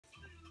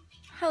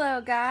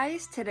Hello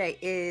guys, today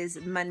is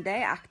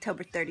Monday,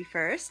 October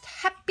 31st.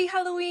 Happy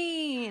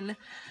Halloween!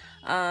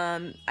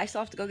 I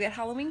still have to go get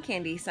Halloween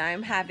candy, so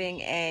I'm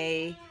having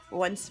a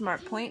 1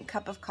 Smart Point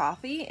cup of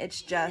coffee.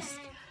 It's just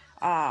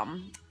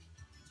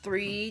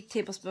 3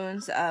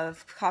 tablespoons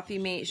of Coffee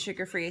Mate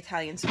sugar-free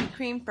Italian sweet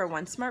cream for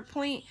 1 Smart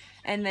Point,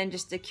 and then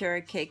just a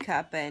Keurig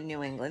K-Cup and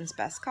New England's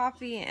Best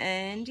Coffee,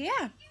 and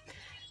yeah.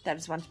 That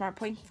is 1 Smart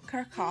Point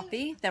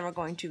coffee. Then we're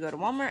going to go to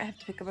Walmart. I have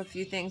to pick up a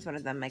few things. One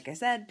of them, like I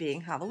said,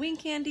 being Halloween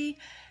candy.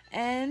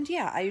 And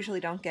yeah, I usually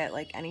don't get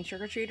like any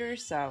trick-or-treaters,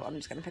 so I'm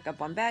just going to pick up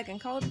 1 bag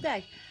and call it a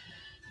day.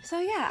 So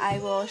yeah, I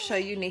will show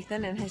you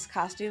Nathan in his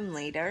costume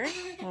later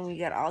when we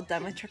get all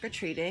done with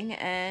trick-or-treating.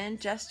 And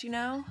just, you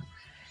know,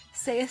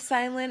 say a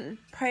silent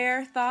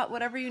prayer, thought,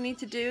 whatever you need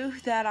to do,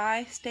 that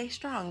I stay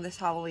strong this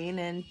Halloween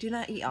and do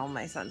not eat all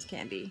my son's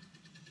candy.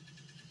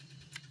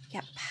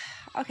 Yep.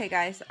 Okay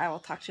guys, I will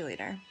talk to you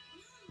later.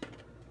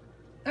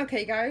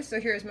 Okay guys, so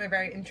here's my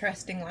very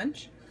interesting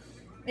lunch.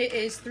 It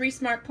is 3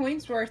 Smart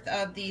Points worth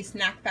of the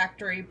Snack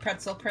Factory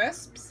pretzel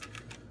crisps.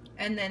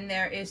 And then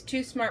there is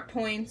 2 Smart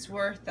Points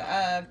worth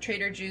of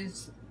Trader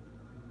Joe's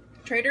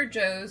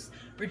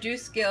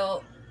reduced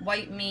guilt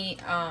white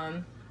meat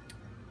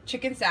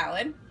chicken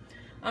salad.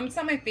 It's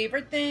not my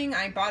favorite thing.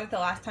 I bought it the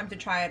last time to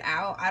try it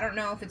out. I don't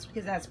know if it's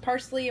because it has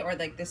parsley or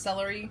like the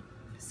celery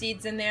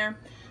seeds in there,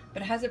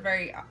 but it has a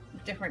very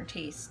different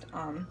taste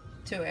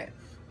to it.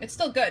 It's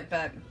still good,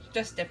 but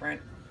just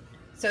different.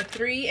 So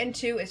 3 and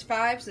 2 is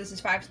 5, so this is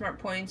 5 Smart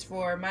Points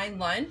for my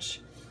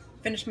lunch.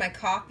 Finished my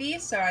coffee,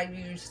 so I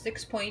used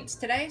 6 points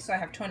today, so I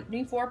have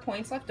 24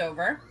 points left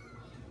over.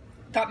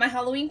 Got my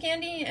Halloween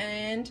candy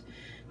and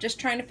just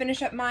trying to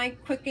finish up my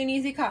quick and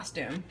easy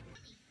costume.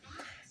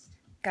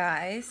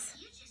 Guys,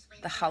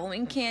 the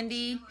Halloween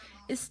candy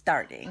is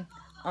starting.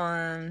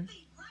 I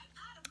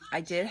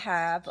did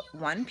have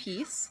 1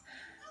 piece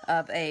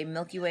of a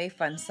Milky Way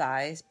Fun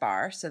Size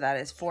bar, so that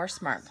is 4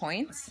 Smart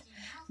Points.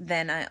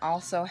 Then I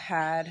also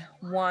had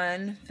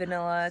 1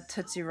 vanilla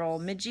Tootsie Roll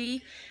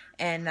Midgie,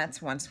 and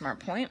that's 1 Smart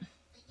Point.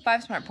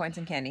 5 Smart Points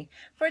in candy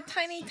for a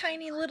tiny,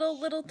 tiny,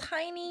 little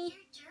tiny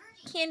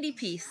candy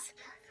piece.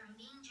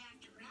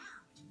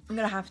 I'm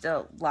gonna have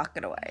to lock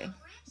it away.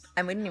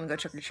 And we didn't even go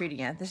trick-or-treating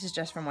yet. This is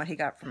just from what he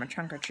got from a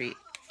trunk or treat.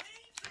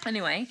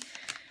 Anyway,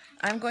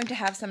 I'm going to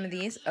have some of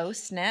these Oh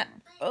Snap,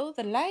 oh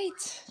the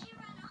light,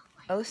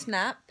 Oh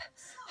Snap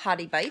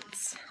Hottie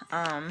Bites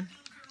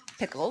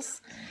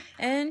pickles,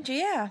 and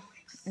yeah,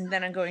 and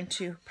then I'm going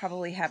to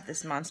probably have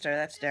this monster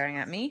that's staring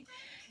at me,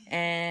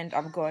 and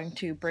I'm going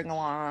to bring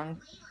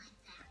along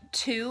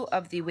 2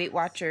 of the Weight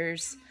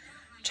Watchers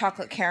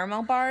chocolate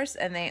caramel bars,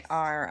 and they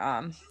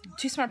are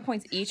 2 Smart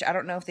Points each. I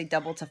don't know if they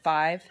double to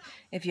 5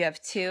 if you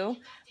have 2,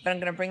 but I'm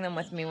going to bring them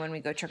with me when we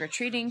go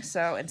trick-or-treating,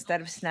 so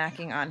instead of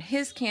snacking on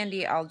his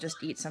candy, I'll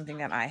just eat something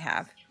that I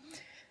have.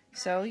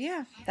 So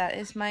yeah, that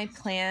is my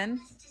plan.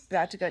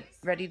 About to get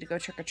ready to go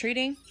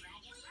trick-or-treating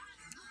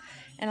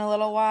in a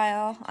little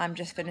while. I'm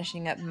just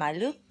finishing up my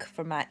look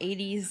for my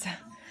 80s.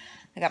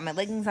 I got my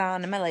leggings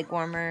on and my leg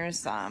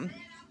warmers.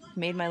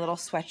 Made my little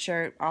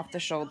sweatshirt off the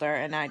shoulder,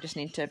 and I just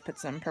need to put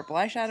some purple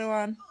eyeshadow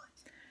on.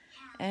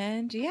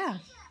 And yeah,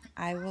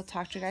 I will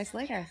talk to you guys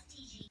later.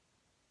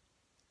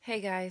 Hey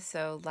guys,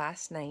 so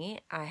last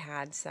night I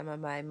had some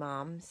of my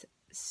mom's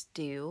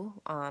stew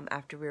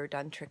after we were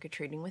done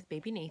trick-or-treating with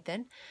baby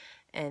Nathan,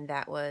 and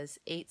that was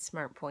 8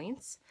 Smart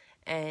Points.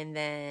 And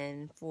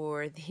then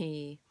for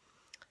the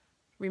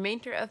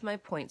remainder of my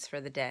points for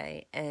the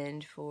day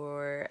and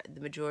for the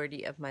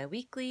majority of my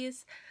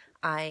weeklies,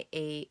 I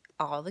ate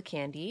all the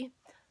candy.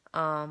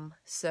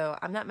 So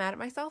I'm not mad at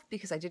myself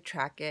because I did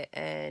track it,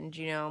 and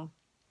you know,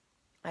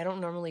 I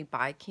don't normally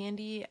buy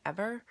candy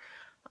ever.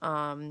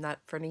 Not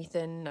for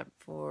Nathan, not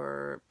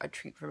for a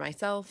treat for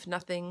myself,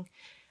 nothing.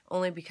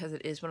 Only because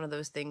it is one of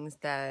those things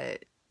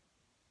that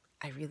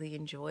I really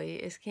enjoy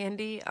is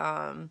candy.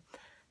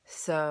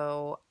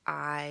 So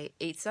I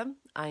ate some,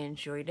 I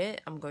enjoyed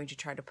it. I'm going to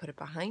try to put it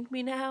behind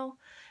me now.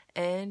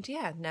 And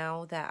yeah,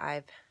 now that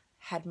I've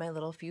had my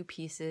little few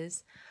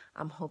pieces,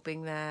 I'm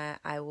hoping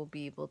that I will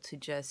be able to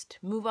just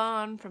move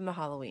on from the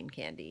Halloween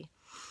candy.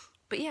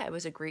 But yeah, it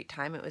was a great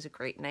time. It was a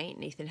great night.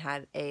 Nathan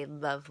had a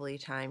lovely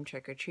time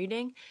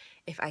trick-or-treating.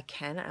 If I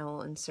can, I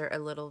will insert a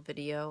little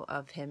video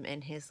of him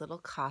in his little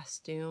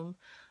costume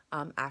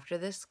after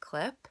this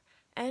clip.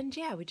 And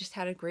yeah, we just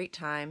had a great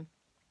time.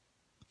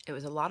 It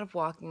was a lot of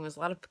walking, it was a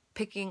lot of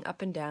picking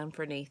up and down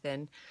for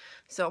Nathan.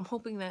 So I'm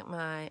hoping that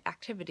my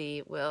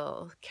activity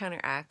will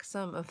counteract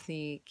some of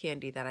the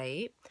candy that I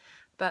ate.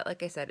 But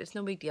like I said, it's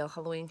no big deal.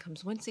 Halloween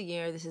comes once a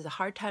year. This is a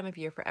hard time of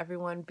year for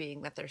everyone,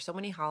 being that there's so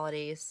many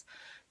holidays.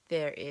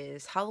 There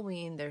is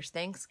Halloween, there's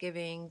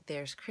Thanksgiving,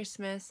 there's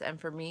Christmas,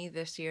 and for me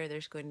this year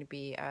there's going to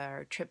be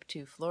our trip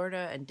to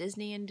Florida and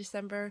Disney in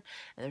December,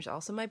 and there's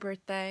also my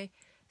birthday.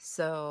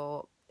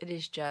 So it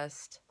is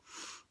just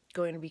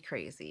going to be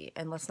crazy,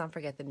 and let's not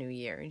forget the new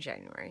year in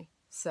January.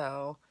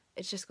 So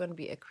it's just going to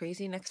be a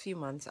crazy next few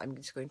months. I'm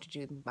just going to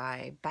do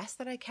my best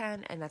that I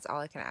can, and that's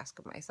all I can ask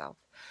of myself.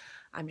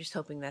 I'm just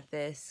hoping that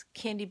this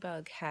candy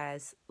bug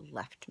has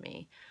left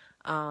me,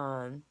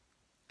 and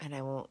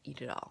I won't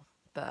eat it all.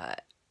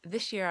 But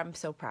this year I'm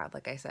so proud.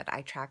 Like I said,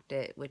 I tracked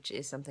it, which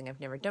is something I've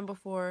never done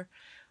before.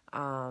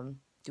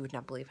 You would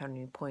not believe how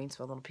many points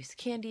one little piece of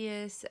candy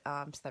is,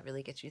 so that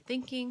really gets you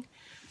thinking.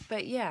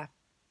 But yeah,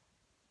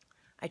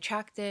 I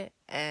tracked it,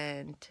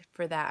 and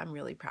for that I'm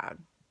really proud,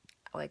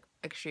 like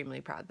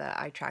extremely proud that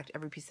I tracked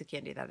every piece of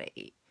candy that I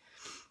ate.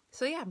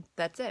 So yeah,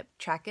 that's it.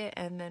 Track it,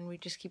 and then we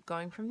just keep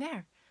going from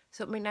there.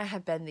 So it may not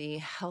have been the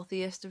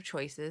healthiest of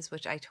choices,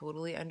 which I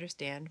totally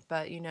understand,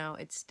 but you know,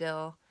 it's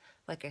still,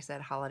 like I said,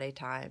 holiday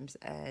times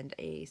and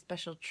a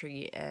special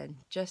treat and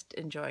just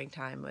enjoying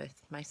time with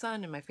my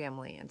son and my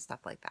family and stuff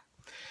like that.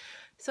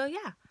 So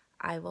yeah,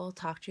 I will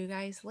talk to you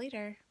guys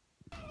later.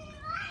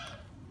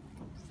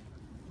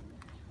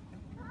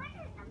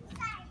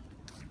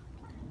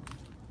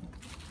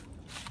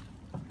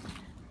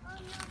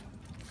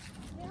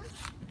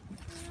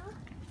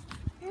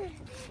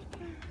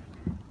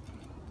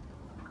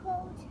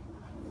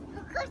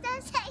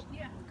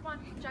 Yeah, come on,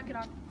 jacket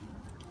on.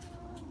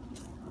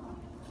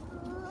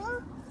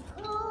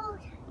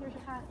 There's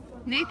your hat.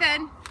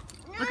 Nathan,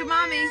 look at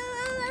mommy.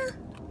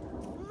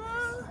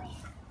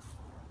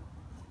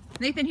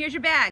 Nathan, here's your bag.